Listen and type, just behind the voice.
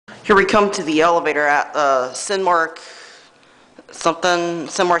Here we come to the elevator at Cinemark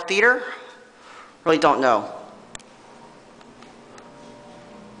Theater. Really don't know.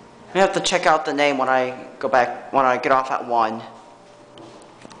 I have to check out the name when I get off at 1.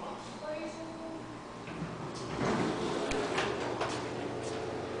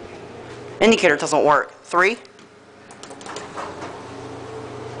 Indicator doesn't work. 3.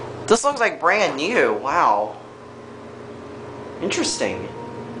 This looks like brand new. Wow. Interesting.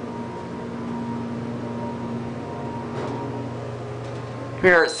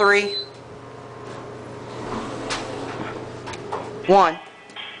 Here at 3. 1.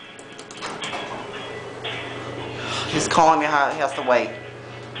 He's calling me how he has to wait.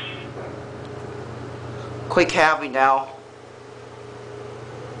 Quick halving now.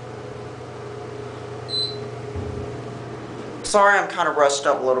 Sorry, I'm kind of rushed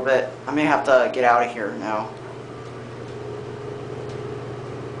up a little bit. I may have to get out of here now.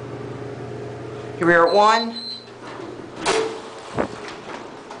 Here we are at 1.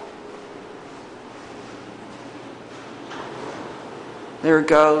 There it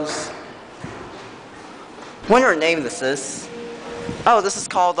goes. I wonder what name this is. Oh, this is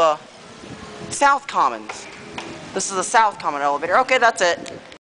called the South Commons. This is the South Common elevator. Okay, that's it.